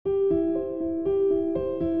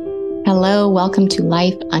Hello, welcome to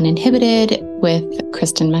Life Uninhibited with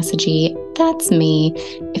Kristen Messagey. That's me.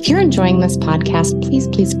 If you're enjoying this podcast,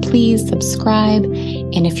 please subscribe.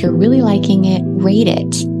 And if you're really liking it, rate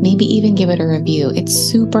it. Maybe even give it a review. It's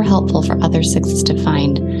super helpful for other sixes to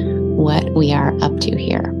find what we are up to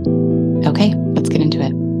here. Okay, let's get into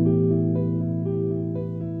it.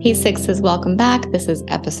 Hey sixes, welcome back. This is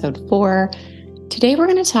episode 4. Today we're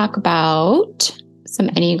going to talk about some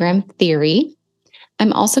Enneagram theory.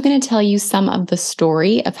 I'm also going to tell you some of the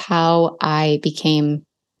story of how I became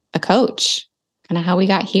a coach, kind of how we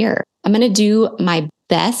got here. I'm going to do my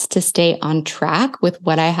best to stay on track with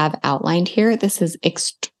what I have outlined here. This is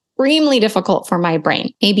extremely difficult for my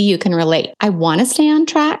brain. Maybe you can relate. I want to stay on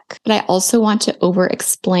track, but I also want to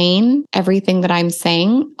over-explain everything that I'm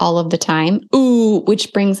saying all of the time. Ooh,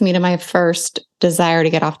 which brings me to my first desire to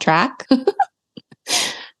get off track.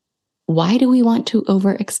 Why do we want to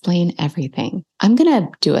over-explain everything? I'm going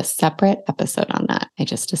to do a separate episode on that. I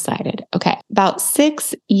just decided. Okay. About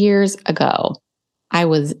 6 years ago, I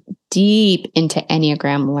was deep into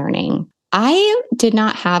Enneagram learning. I did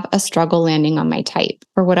not have a struggle landing on my type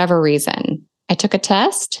for whatever reason. I took a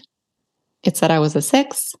test. It said I was a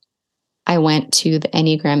 6. I went to the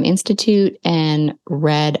Enneagram Institute and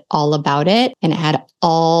read all about it, and it had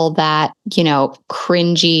all that,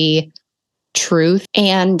 cringy truth.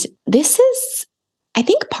 And this is, I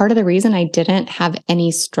think, part of the reason I didn't have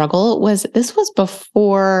any struggle was this was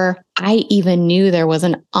before I even knew there was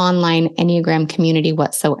an online Enneagram community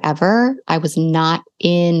whatsoever. I was not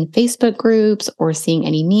in Facebook groups or seeing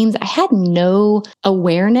any memes. I had no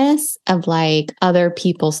awareness of other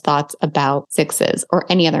people's thoughts about 6s or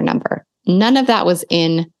any other number. None of that was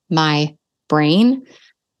in my brain.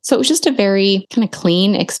 So it was just a very kind of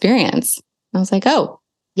clean experience. I was like, oh,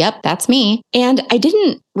 yep, that's me. And I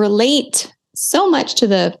didn't relate so much to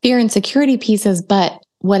the fear and security pieces, but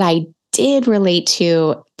what I did relate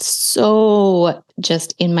to so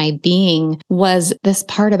just in my being was this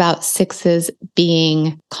part about 6s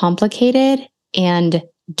being complicated and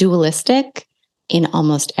dualistic in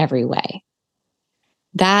almost every way.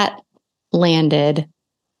 That landed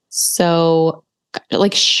so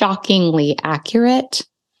shockingly accurate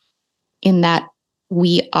in that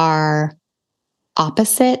we are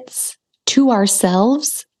opposites to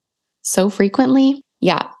ourselves so frequently.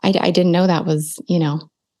 Yeah, I didn't know that was,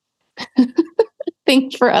 a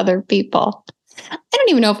thing for other people. I don't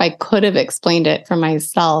even know if I could have explained it for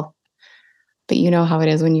myself, but you know how it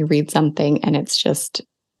is when you read something and it's just,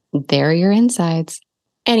 there are your insides.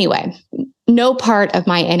 Anyway, no part of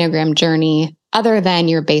my Enneagram journey other than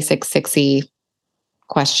your basic 6y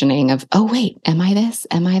questioning of, oh, wait, am I this?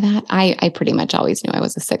 Am I that? I pretty much always knew I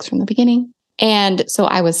was a 6 from the beginning. And so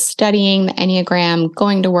I was studying the Enneagram,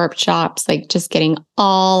 going to workshops, just getting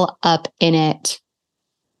all up in it.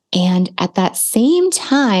 And at that same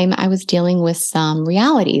time, I was dealing with some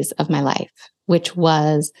realities of my life, which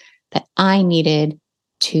was that I needed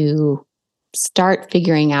to start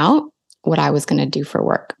figuring out what I was going to do for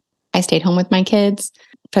work. I stayed home with my kids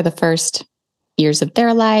for the first years of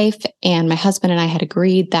their life. And my husband and I had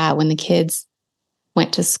agreed that when the kids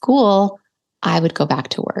went to school, I would go back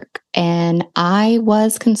to work. And I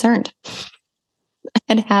was concerned.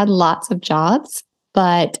 I had lots of jobs,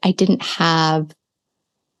 but I didn't have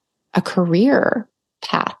a career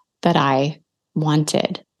path that I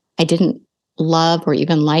wanted. I didn't love or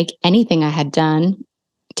even like anything I had done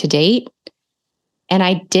to date. And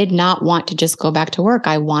I did not want to just go back to work.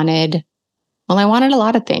 I wanted a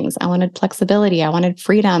lot of things. I wanted flexibility. I wanted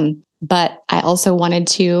freedom, but I also wanted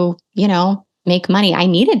to, make money. I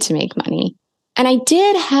needed to make money. And I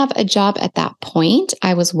did have a job at that point.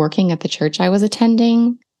 I was working at the church I was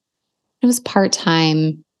attending. It was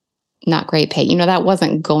part-time, not great pay. That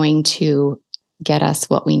wasn't going to get us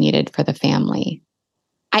what we needed for the family.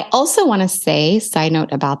 I also want to say, side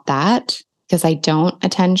note about that, because I don't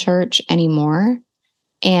attend church anymore.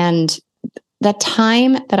 And the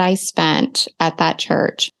time that I spent at that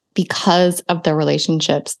church, because of the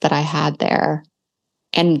relationships that I had there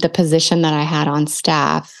and the position that I had on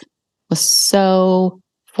staff, was so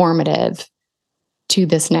formative to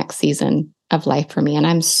this next season of life for me. And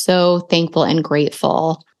I'm so thankful and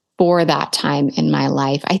grateful for that time in my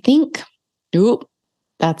life. I think,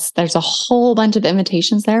 there's a whole bunch of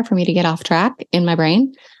invitations there for me to get off track in my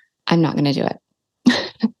brain. I'm not going to do it.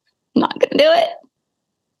 Not going to do it.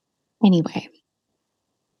 Anyway, I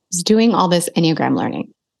was doing all this Enneagram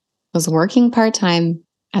learning. I was working part-time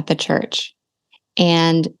at the church,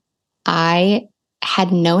 and I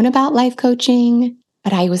had known about life coaching,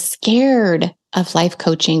 but I was scared of life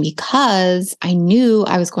coaching because I knew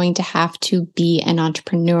I was going to have to be an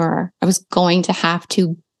entrepreneur. I was going to have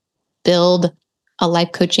to build a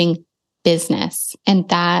life coaching business. And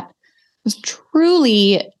that was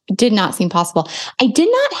truly did not seem possible. I did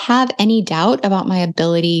not have any doubt about my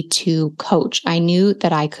ability to coach. I knew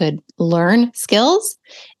that I could learn skills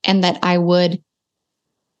and that I would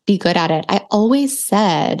be good at it. I always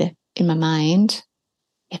said in my mind,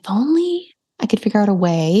 if only I could figure out a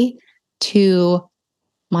way to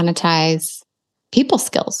monetize people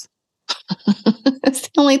skills. That's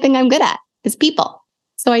the only thing I'm good at is people.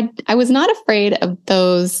 So I was not afraid of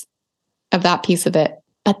that piece of it,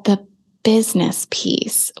 but the business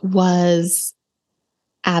piece was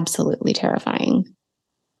absolutely terrifying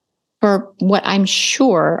for what I'm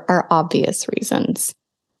sure are obvious reasons.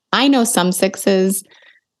 I know some sixes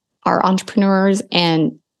are entrepreneurs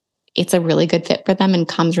and it's a really good fit for them and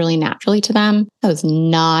comes really naturally to them. That was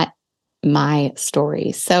not my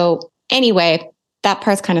story. So anyway, that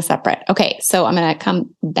part's kind of separate. Okay, so I'm going to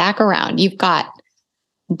come back around. You've got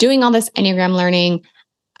doing all this Enneagram learning.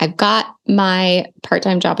 I've got my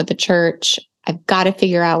part-time job at the church. I've got to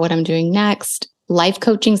figure out what I'm doing next. Life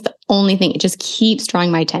coaching is the only thing. It just keeps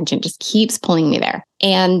drawing my attention, just keeps pulling me there.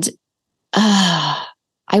 And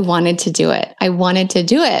I wanted to do it.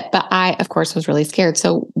 But I, of course, was really scared.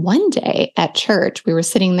 So one day at church, we were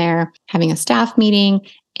sitting there having a staff meeting.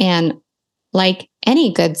 And like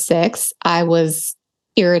any good six, I was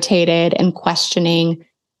irritated and questioning,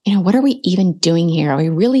 what are we even doing here? Are we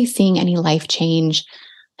really seeing any life change?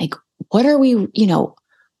 Like, what are we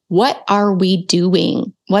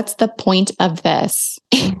doing? What's the point of this?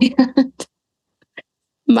 And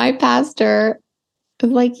my pastor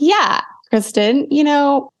was like, yeah, Kristen,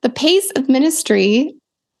 the pace of ministry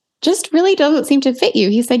just really doesn't seem to fit you.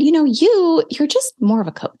 He said, you're just more of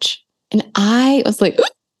a coach. And I was like,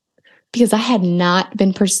 because I had not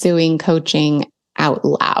been pursuing coaching out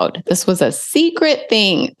loud. This was a secret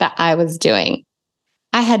thing that I was doing.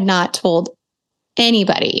 I had not told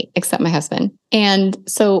anybody except my husband. And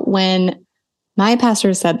so when my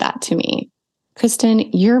pastor said that to me,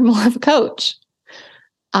 Kristen, you're more of a coach.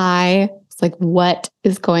 I was like, what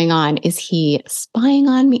is going on? Is he spying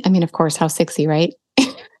on me? I mean, of course, how sexy, right?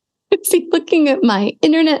 Is he looking at my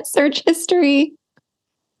internet search history?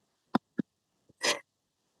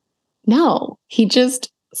 No, he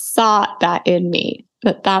just saw that in me,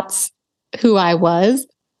 that's who I was.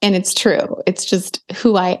 And it's true. It's just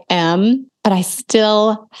who I am. But I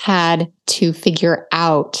still had to figure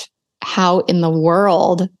out how in the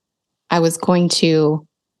world I was going to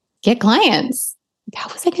get clients.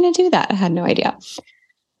 How was I going to do that? I had no idea.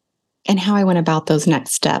 And how I went about those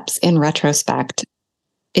next steps in retrospect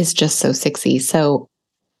is just so sexy. So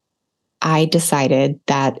I decided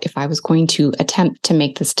that if I was going to attempt to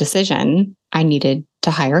make this decision, I needed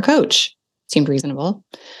to hire a coach. Seemed reasonable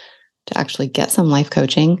to actually get some life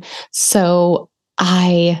coaching. So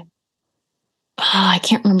I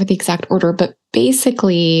can't remember the exact order, but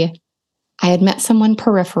basically I had met someone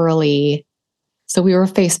peripherally. So we were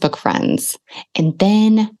Facebook friends. And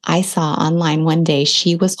then I saw online one day,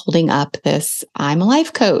 she was holding up this, I'm a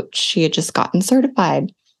life coach. She had just gotten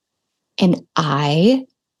certified. And I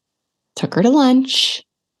took her to lunch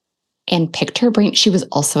and picked her brain. She was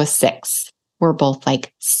also a 6. We're both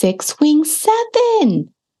like 6 wing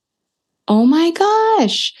 7. Oh my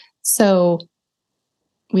gosh. So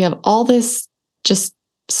we have all this just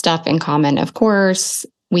stuff in common. Of course,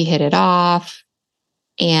 we hit it off.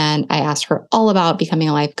 And I asked her all about becoming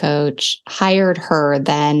a life coach, hired her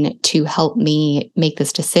then to help me make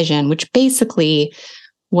this decision, which basically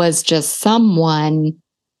was just someone,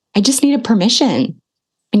 I just needed permission.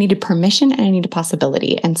 I needed permission and I needed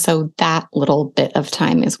possibility. And so that little bit of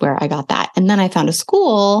time is where I got that. And then I found a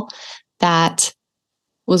school that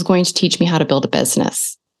was going to teach me how to build a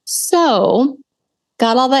business. So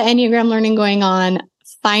got all the Enneagram learning going on,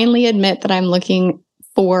 finally admit that I'm looking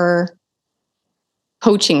for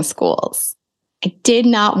coaching schools. I did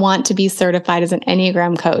not want to be certified as an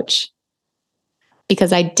Enneagram coach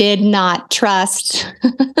because I did not trust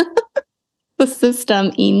the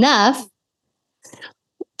system enough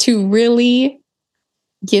to really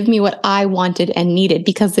give me what I wanted and needed.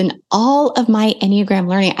 Because in all of my Enneagram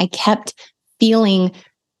learning, I kept feeling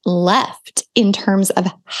left in terms of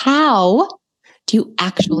how do you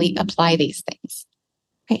actually apply these things?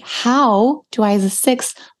 Right? How do I, as a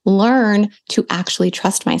 6, learn to actually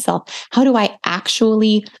trust myself? How do I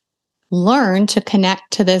actually learn to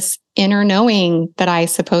connect to this inner knowing that I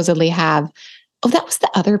supposedly have? Oh, that was the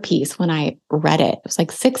other piece when I read it. It was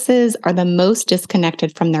like 6s are the most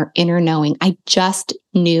disconnected from their inner knowing. I just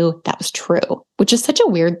knew that was true, which is such a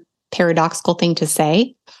weird paradoxical thing to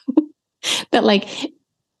say. That like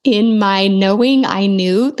In my knowing, I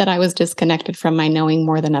knew that I was disconnected from my knowing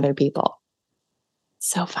more than other people.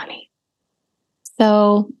 So funny.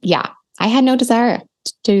 So yeah, I had no desire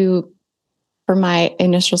for my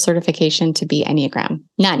initial certification to be Enneagram.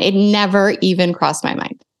 None. It never even crossed my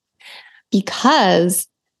mind, because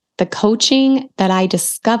the coaching that I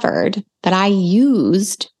discovered that I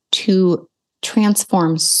used to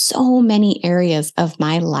transform so many areas of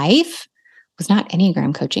my life was not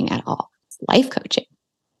Enneagram coaching at all. It's life coaching,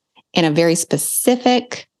 and a very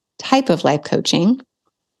specific type of life coaching. It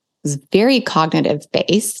was very cognitive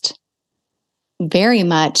based, very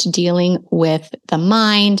much dealing with the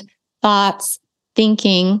mind, thoughts,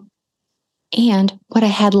 thinking. And what I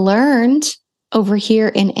had learned over here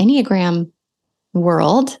in Enneagram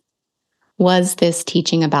world was this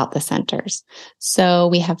teaching about the centers. So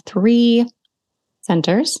we have 3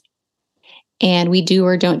 centers, and we do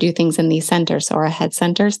or don't do things in these centers. So our head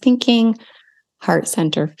center is thinking, heart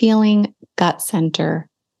center feeling, gut center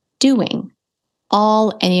doing.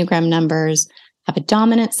 All Enneagram numbers have a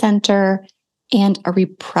dominant center and a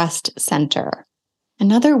repressed center.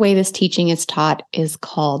 Another way this teaching is taught is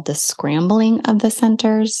called the scrambling of the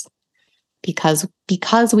centers. Because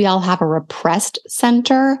we all have a repressed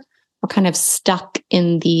center, we're kind of stuck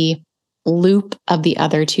in the loop of the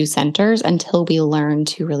other 2 centers until we learn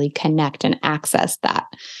to really connect and access that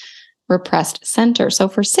repressed center. So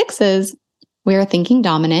for 6s, we are thinking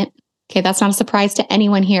dominant. Okay, that's not a surprise to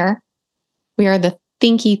anyone here. We are the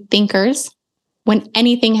thinky thinkers. When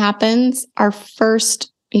anything happens, our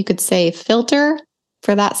first, you could say, filter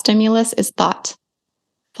for that stimulus is thought.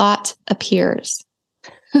 Thought appears.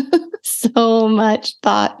 So much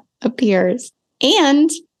thought appears. And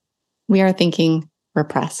we are thinking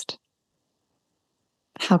repressed.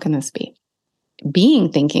 How can this be?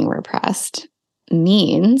 Being thinking repressed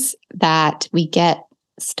means that we get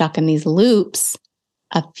stuck in these loops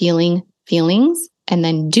of feeling feelings and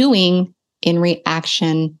then doing in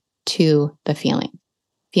reaction to the feeling.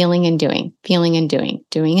 Feeling and doing, feeling and doing,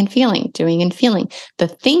 doing and feeling, doing and feeling. The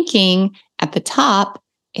thinking at the top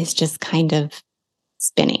is just kind of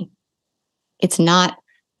spinning. It's not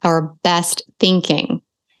our best thinking.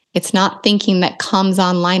 It's not thinking that comes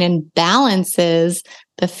online and balances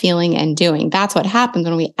the feeling and doing. That's what happens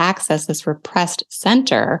when we access this repressed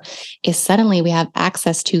center, is suddenly we have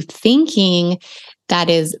access to thinking that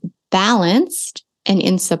is balanced and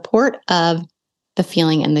in support of the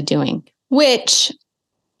feeling and the doing, which,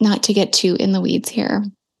 not to get too in the weeds here,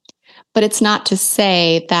 but it's not to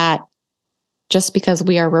say that just because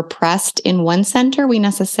we are repressed in one center, we're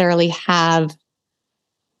not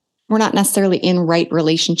necessarily in right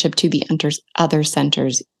relationship to the other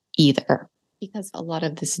centers either. Because a lot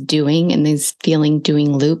of this doing and these feeling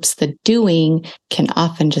doing loops, the doing can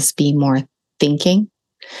often just be more thinking.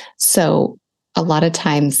 So a lot of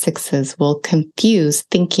times 6s will confuse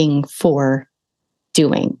thinking for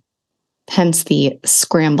doing, hence the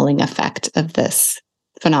scrambling effect of this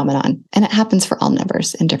phenomenon. And it happens for all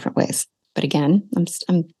numbers in different ways. But again, I'm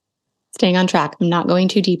staying on track. I'm not going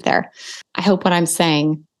too deep there. I hope what I'm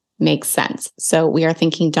saying makes sense. So we are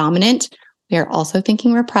thinking dominant. We are also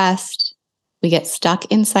thinking repressed. We get stuck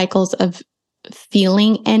in cycles of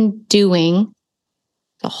feeling and doing.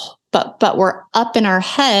 But we're up in our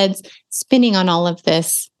heads spinning on all of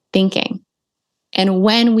this thinking. And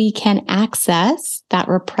when we can access that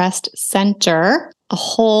repressed center, a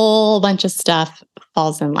whole bunch of stuff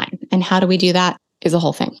falls in line. And how do we do that is a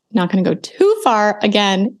whole thing. Not going to go too far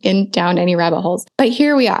again down any rabbit holes. But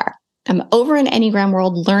here we are. I'm over in Enneagram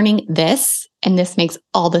world learning this, and this makes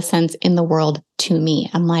all the sense in the world to me.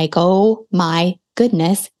 I'm like, oh my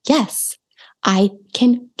goodness, yes, I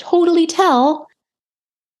can totally tell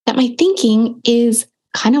that my thinking is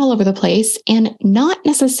kind of all over the place and not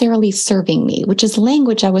necessarily serving me, which is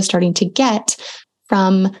language I was starting to get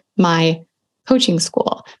from my coaching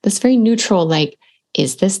school. This very neutral, like,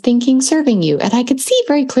 is this thinking serving you? And I could see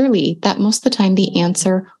very clearly that most of the time the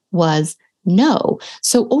answer was no.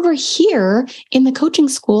 So over here in the coaching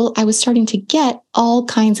school, I was starting to get all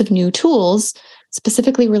kinds of new tools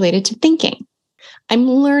specifically related to thinking. I'm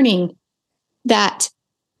learning that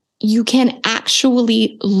you can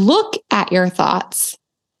actually look at your thoughts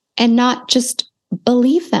and not just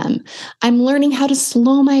believe them. I'm learning how to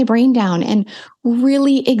slow my brain down and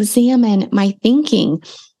really examine my thinking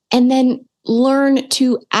and then learn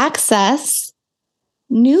to access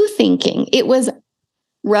new thinking. It was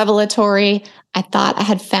revelatory. I thought I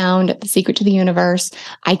had found the secret to the universe.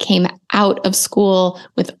 I came out of school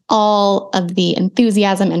with all of the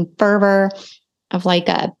enthusiasm and fervor of like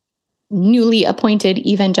a newly appointed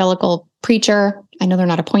evangelical preacher. I know they're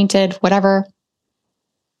not appointed, whatever.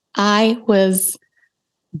 I was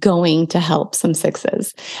going to help some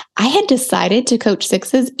sixes. I had decided to coach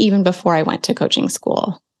sixes even before I went to coaching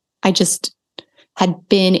school. I just had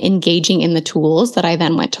been engaging in the tools that I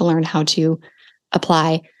then went to learn how to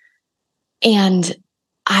apply. And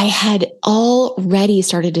I had already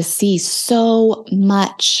started to see so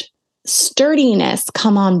much sturdiness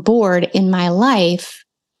come on board in my life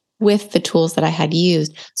with the tools that I had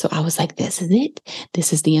used. So I was like, this is it.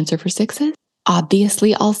 This is the answer for sixes.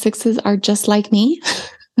 Obviously, all sixes are just like me.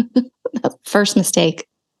 First mistake.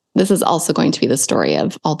 This is also going to be the story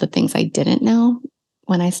of all the things I didn't know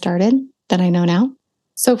when I started that I know now.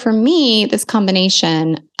 So for me, this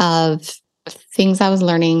combination of things I was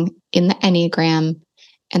learning in the Enneagram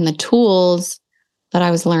and the tools that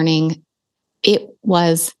I was learning, it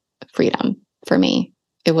was freedom for me.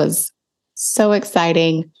 It was so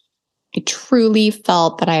exciting. I truly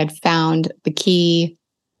felt that I had found the key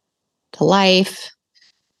to life.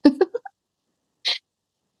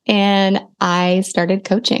 And I started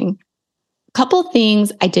coaching. A couple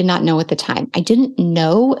things I did not know at the time. I didn't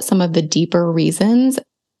know some of the deeper reasons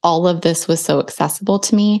all of this was so accessible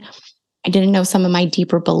to me. I didn't know some of my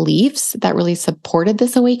deeper beliefs that really supported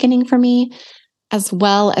this awakening for me, as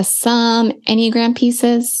well as some Enneagram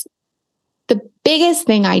pieces. The biggest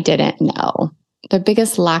thing I didn't know, the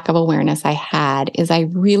biggest lack of awareness I had, is I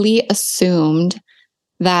really assumed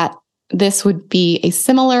that this would be a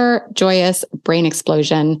similar joyous brain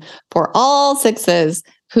explosion for all sixes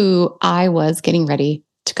who I was getting ready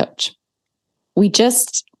to coach. We don't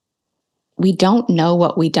know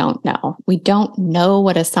what we don't know. We don't know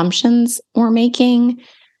what assumptions we're making.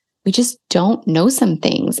 We just don't know some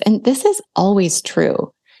things. And this is always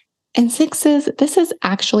true. And sixes, this is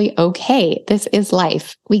actually okay. This is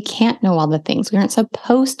life. We can't know all the things. We aren't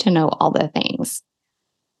supposed to know all the things.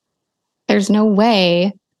 There's no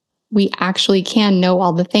way we actually can know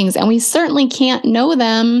all the things. And we certainly can't know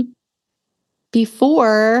them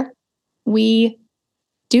before we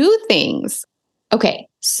do things. Okay,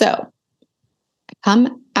 so I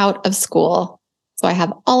come out of school. So I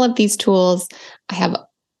have all of these tools. I have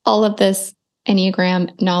all of this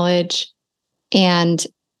Enneagram knowledge. And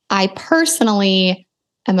I personally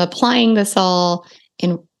am applying this all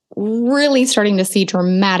and really starting to see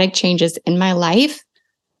dramatic changes in my life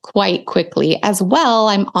quite quickly. As well,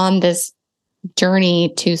 I'm on this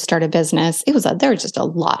journey to start a business. There was just a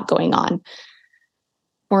lot going on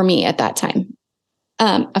for me at that time.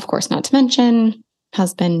 Of course, not to mention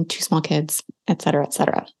husband, 2 small kids, et cetera, et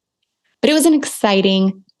cetera. But it was an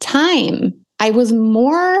exciting time. I was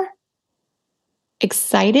more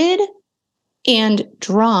excited and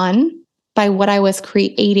drawn by what I was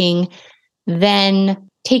creating than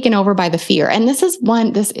taken over by the fear. And this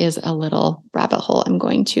is a little rabbit hole I'm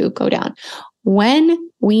going to go down. When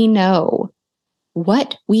we know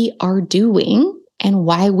what we are doing and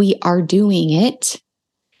why we are doing it,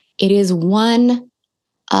 it's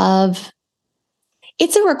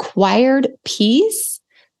a required piece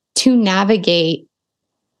to navigate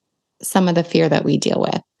some of the fear that we deal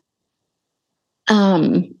with.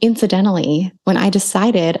 Incidentally, when I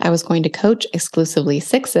decided I was going to coach exclusively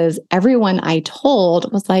sixes, everyone I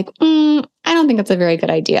told was like, I don't think it's a very good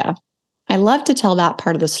idea. I love to tell that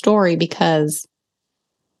part of the story because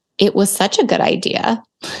it was such a good idea.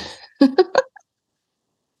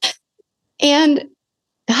 And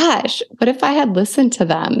gosh, what if I had listened to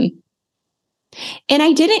them? And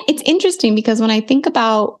I didn't. It's interesting because when I think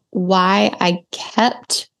about why I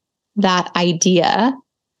kept that idea,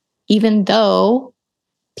 even though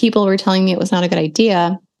people were telling me it was not a good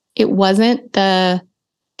idea, it wasn't the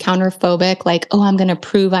counterphobic, like, oh, I'm going to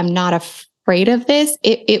prove I'm not afraid of this.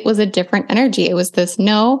 It was a different energy. It was this,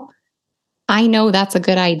 no, I know that's a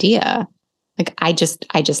good idea. Like, I just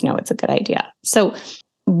know it's a good idea. So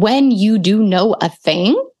when you do know a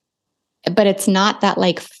thing, but it's not that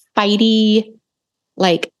like fighty,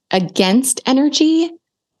 like against energy,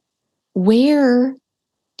 where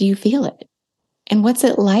do you feel it? And what's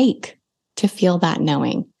it like to feel that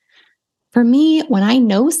knowing? For me, when I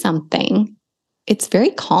know something, it's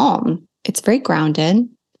very calm. It's very grounded.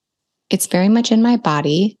 It's very much in my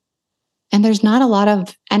body. And there's not a lot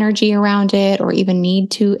of energy around it or even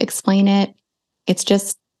need to explain it. It's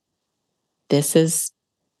just, this is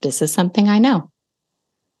something I know.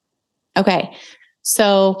 Okay.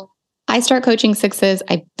 So I start coaching sixes.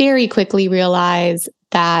 I very quickly realize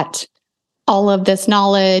that all of this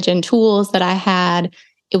knowledge and tools that I had,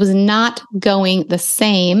 it was not going the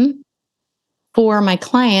same for my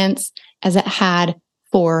clients as it had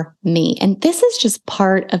for me. And this is just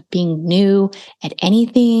part of being new at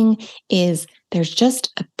anything, is there's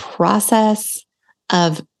just a process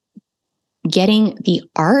of getting the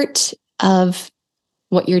art of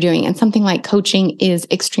what you're doing. And something like coaching is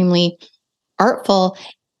extremely artful.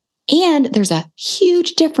 And there's a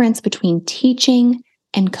huge difference between teaching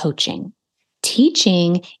and coaching.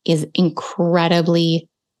 Teaching is incredibly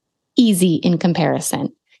easy in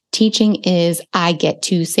comparison. Teaching is I get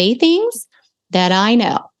to say things that I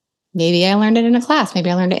know. Maybe I learned it in a class.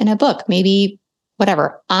 Maybe I learned it in a book. Maybe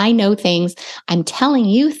whatever. I know things. I'm telling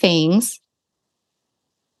you things.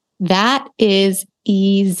 That is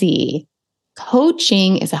easy.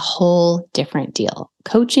 Coaching is a whole different deal.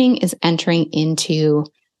 Coaching is entering into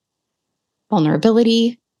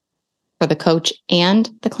vulnerability for the coach and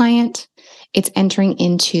the client. It's entering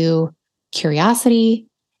into curiosity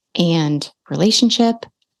and relationship.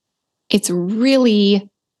 It's really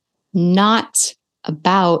not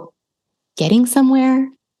about getting somewhere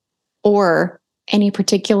or any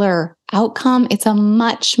particular outcome. It's a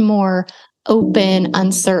much more open,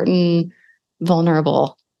 uncertain,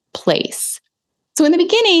 vulnerable place. So in the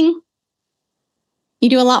beginning, you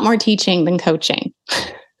do a lot more teaching than coaching,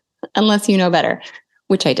 unless you know better,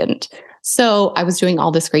 which I didn't. So I was doing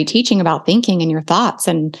all this great teaching about thinking and your thoughts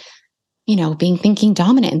and, being thinking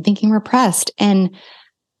dominant and thinking repressed. And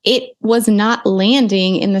it was not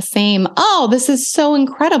landing in the same, oh, this is so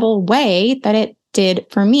incredible way that it did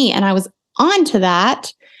for me. And I was on to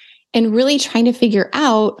that and really trying to figure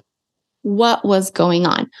out what was going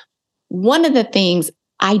on. One of the things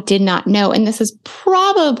I did not know, and this is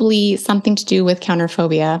probably something to do with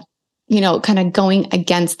counterphobia, kind of going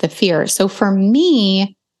against the fear. So for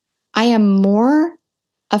me, I am more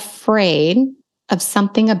afraid of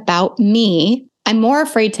something about me. I'm more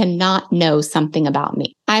afraid to not know something about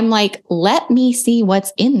me. I'm like, let me see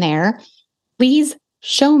what's in there. Please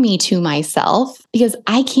show me to myself because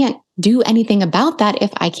I can't do anything about that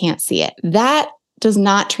if I can't see it. That does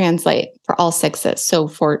not translate for all sixes. So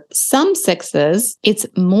for some sixes, it's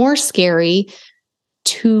more scary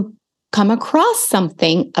to come across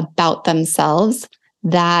something about themselves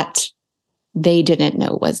that they didn't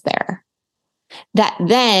know was there. That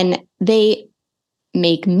then they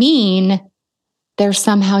make mean they're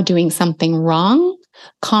somehow doing something wrong,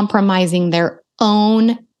 compromising their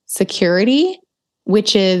own security,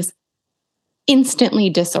 which is instantly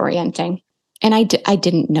disorienting. And I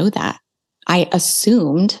didn't know that. I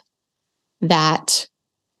assumed that,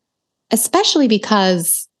 especially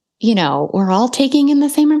because, we're all taking in the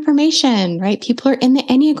same information, right? People are in the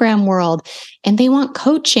Enneagram world and they want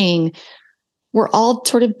coaching. We're all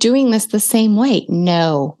sort of doing this the same way.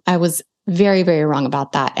 No, I was very, very wrong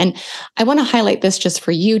about that. And I want to highlight this just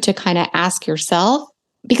for you to kind of ask yourself,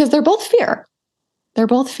 because they're both fear. They're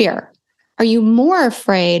both fear. Are you more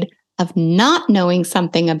afraid of not knowing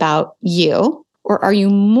something about you, or are you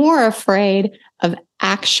more afraid of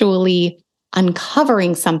actually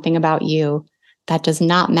uncovering something about you that does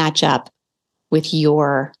not match up with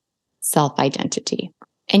your self-identity?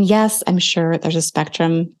 And yes, I'm sure there's a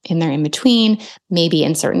spectrum in there in between. Maybe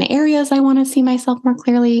in certain areas, I want to see myself more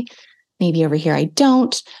clearly. Maybe over here, I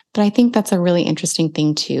don't. But I think that's a really interesting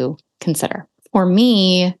thing to consider. For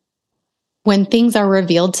me, when things are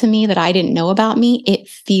revealed to me that I didn't know about me, it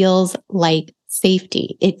feels like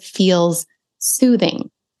safety. It feels soothing.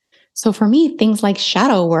 So for me, things like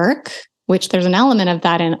shadow work, which there's an element of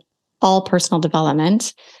that in all personal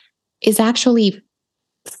development, is actually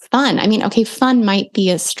fun. I mean, okay, fun might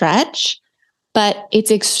be a stretch, but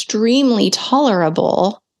it's extremely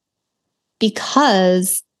tolerable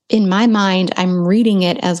because in my mind, I'm reading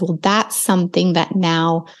it as, well, that's something that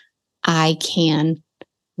now I can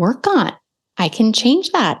work on. I can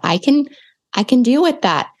change that. I can deal with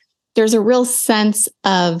that. There's a real sense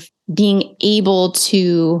of being able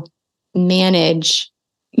to manage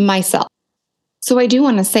myself. So I do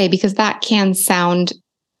want to say, because that can sound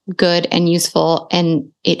good and useful,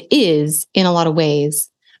 and it is in a lot of ways,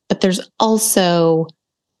 but there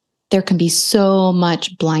can be so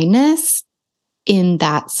much blindness in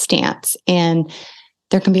that stance. And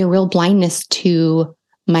there can be a real blindness to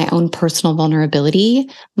my own personal vulnerability,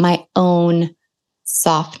 my own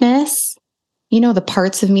softness, the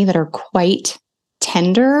parts of me that are quite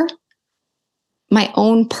tender, my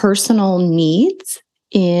own personal needs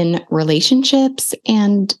in relationships.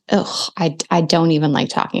 And I don't even like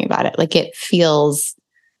talking about it. Like, it feels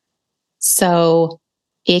so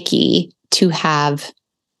icky to have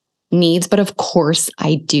needs, but of course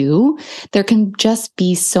I do. There can just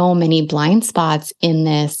be so many blind spots in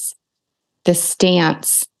this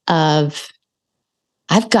stance of,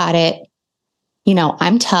 I've got it,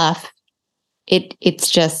 I'm tough. It's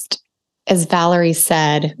just, as Valerie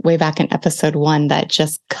said way back in episode 1, that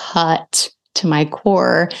just cut to my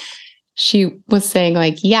core. She was saying,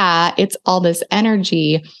 like, yeah, it's all this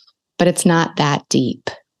energy, but it's not that deep.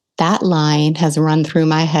 That line has run through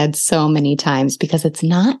my head so many times because it's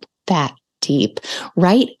not that deep.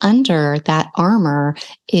 Right under that armor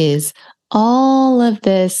is all of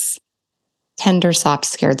this tender, soft,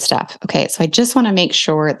 scared stuff. Okay, so I just want to make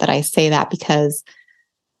sure that I say that because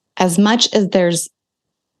as much as there's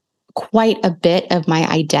quite a bit of my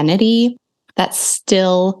identity that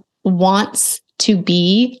still wants to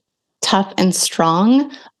be tough and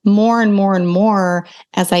strong, more and more and more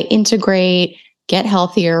as I integrate, get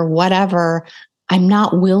healthier, whatever, I'm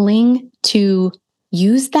not willing to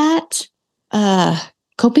use that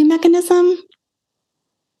coping mechanism,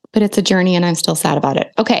 but it's a journey and I'm still sad about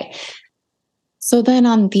it. Okay. So then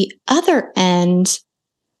on the other end,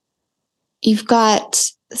 you've got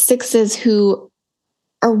sixes who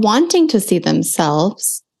are wanting to see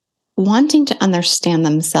themselves, wanting to understand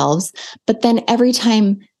themselves, but then every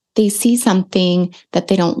time they see something that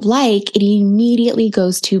they don't like, it immediately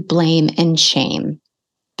goes to blame and shame.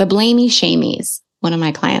 The blamey shamies, one of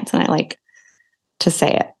my clients, and I like to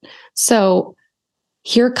say it. So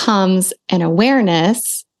here comes an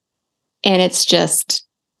awareness, and it's just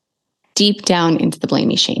deep down into the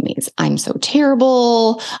blamey shamies. I'm so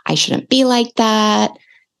terrible. I shouldn't be like that.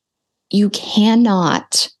 You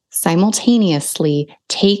cannot simultaneously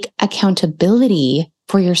take accountability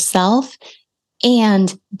for yourself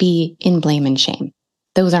and be in blame and shame.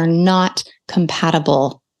 Those are not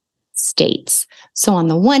compatible states. So on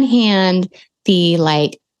the one hand, the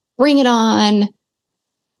like, bring it on,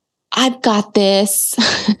 I've got this,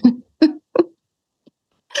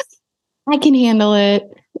 I can handle it,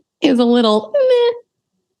 is a little,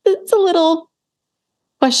 it's a little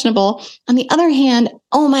questionable. On the other hand,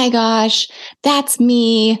 oh my gosh, that's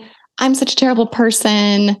me. I'm such a terrible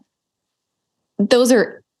person. Those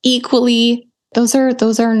are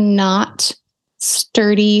not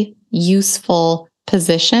sturdy, useful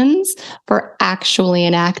positions for actually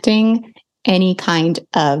enacting any kind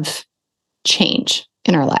of change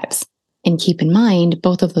in our lives. And keep in mind,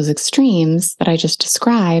 both of those extremes that I just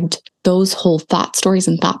described, those whole thought stories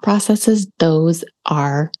and thought processes, those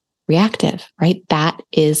are reactive, right? That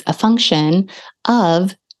is a function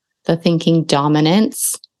of the thinking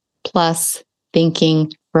dominance plus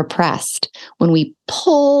thinking repressed. When we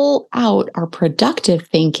pull out our productive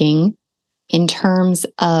thinking in terms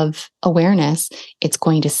of awareness, it's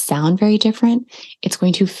going to sound very different. It's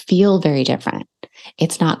going to feel very different.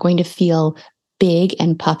 It's not going to feel big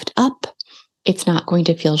and puffed up. It's not going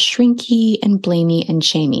to feel shrinky and blamey and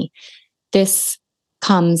shamey. This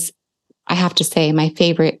comes, I have to say, my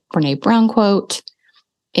favorite Brene Brown quote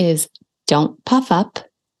is, don't puff up,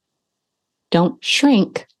 don't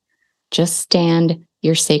shrink, just stand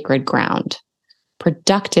your sacred ground.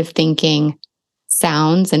 Productive thinking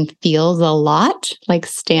sounds and feels a lot like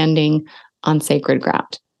standing on sacred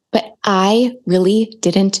ground. But I really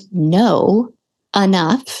didn't know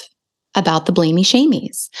enough about the blamey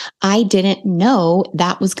shamies. I didn't know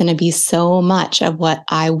that was going to be so much of what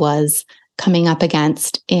I was coming up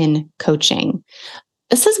against in coaching.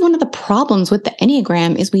 This is one of the problems with the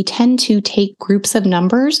Enneagram is we tend to take groups of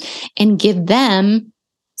numbers and give them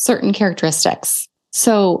certain characteristics.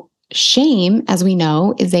 So shame, as we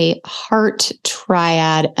know, is a heart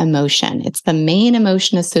triad emotion. It's the main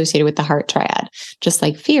emotion associated with the heart triad, just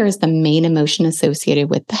like fear is the main emotion associated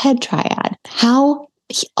with the head triad. How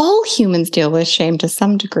all humans deal with shame to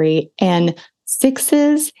some degree, and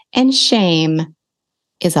sixes and shame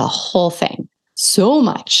is a whole thing. So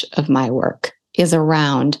much of my work is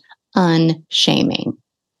around unshaming,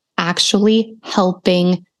 actually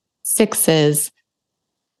helping sixes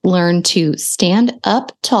learn to stand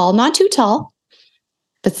up tall, not too tall,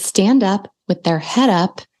 but stand up with their head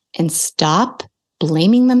up and stop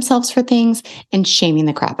blaming themselves for things and shaming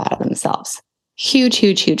the crap out of themselves. Huge,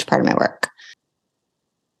 huge, huge part of my work.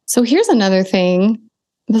 So here's another thing.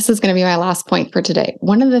 This is going to be my last point for today.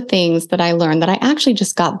 One of the things that I learned that I actually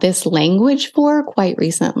just got this language for quite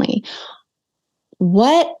recently.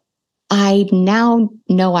 What I now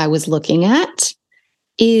know I was looking at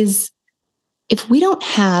is if we don't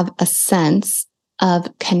have a sense of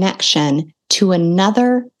connection to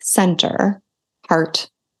another center, heart,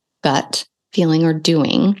 gut, feeling, or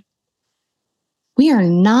doing, we are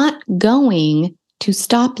not going to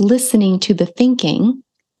stop listening to the thinking,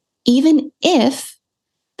 even if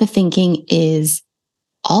the thinking is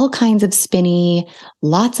all kinds of spinny,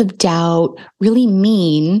 lots of doubt, really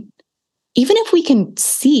mean. Even if we can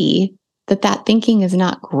see that that thinking is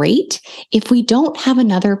not great, if we don't have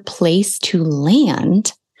another place to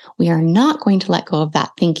land, we are not going to let go of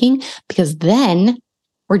that thinking because then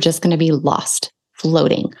we're just going to be lost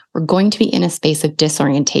floating. We're going to be in a space of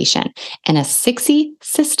disorientation. And a 6E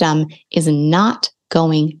system is not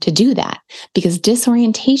going to do that, because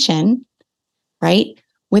disorientation, right?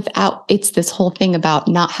 It's this whole thing about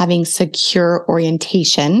not having secure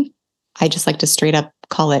orientation. I just like to straight up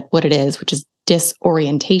call it what it is, which is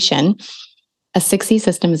disorientation. A 6E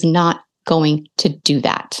system is not going to do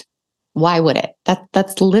that. Why would it?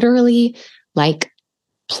 That's literally like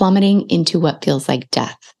plummeting into what feels like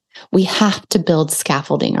death. We have to build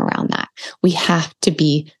scaffolding around that. We have to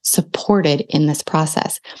be supported in this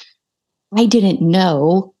process. I didn't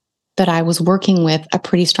know that I was working with a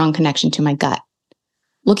pretty strong connection to my gut.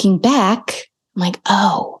 Looking back, I'm like,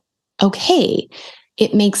 oh, okay.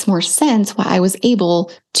 It makes more sense why I was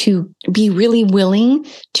able to be really willing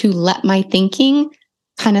to let my thinking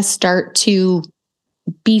kind of start to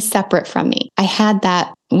be separate from me. I had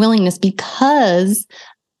that willingness because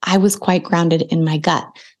I was quite grounded in my gut.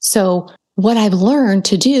 So what I've learned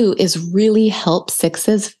to do is really help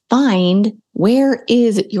 6s find where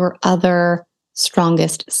is your other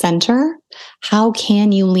strongest center. How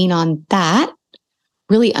can you lean on that?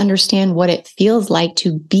 Really understand what it feels like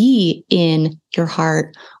to be in your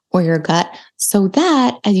heart or your gut, so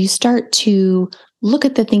that as you start to look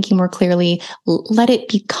at the thinking more clearly, let it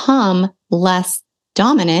become less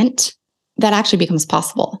dominant, that actually becomes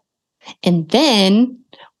possible. And then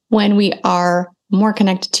when we are more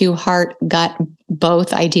connected to heart, gut,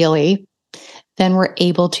 both ideally, then we're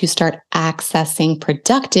able to start accessing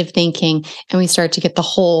productive thinking, and we start to get the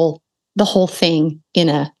whole thing in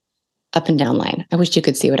a up and down line. I wish you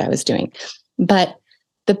could see what I was doing. But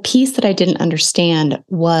the piece that I didn't understand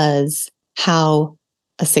was how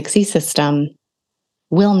a 6E system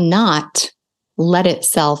will not let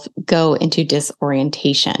itself go into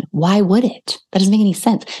disorientation. Why would it? That doesn't make any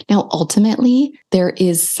sense. Now, ultimately, there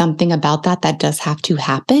is something about that does have to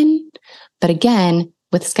happen. But again,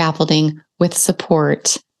 with scaffolding, with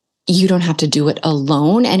support, you don't have to do it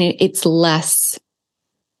alone. And it's less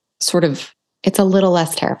it's a little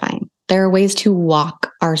less terrifying. There are ways to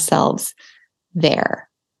walk ourselves there.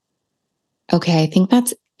 Okay, I think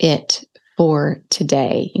that's it for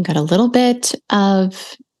today. You got a little bit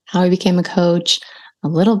of how I became a coach, a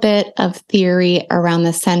little bit of theory around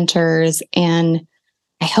the centers, and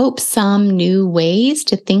I hope some new ways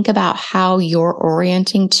to think about how you're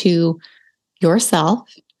orienting to yourself,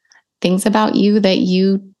 things about you that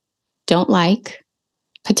you don't like,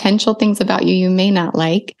 potential things about you may not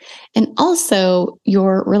like, and also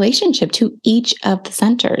your relationship to each of the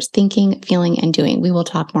centers, thinking, feeling, and doing. We will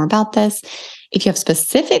talk more about this. If you have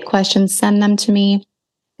specific questions, send them to me.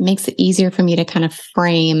 It makes it easier for me to kind of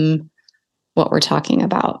frame what we're talking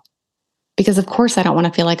about. Because of course, I don't want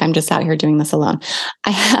to feel like I'm just out here doing this alone.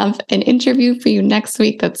 I have an interview for you next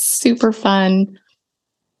week that's super fun.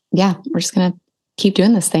 Yeah, we're just going to keep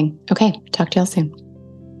doing this thing. Okay, talk to y'all soon.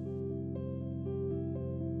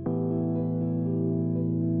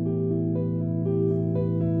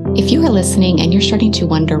 If you are listening and you're starting to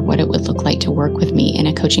wonder what it would look like to work with me in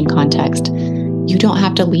a coaching context, you don't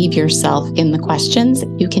have to leave yourself in the questions.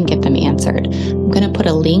 You can get them answered. I'm going to put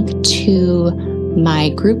a link to my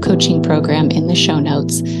group coaching program in the show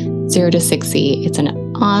notes, 0 to 6E. It's an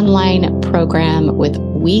online program with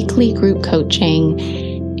weekly group coaching,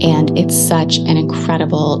 and it's such an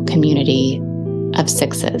incredible community of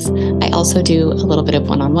 6s. I also do a little bit of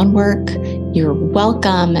one-on-one work. You're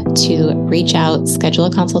welcome to reach out, schedule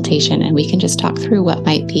a consultation, and we can just talk through what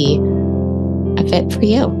might be a fit for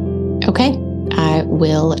you. Okay, I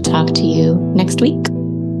will talk to you next week.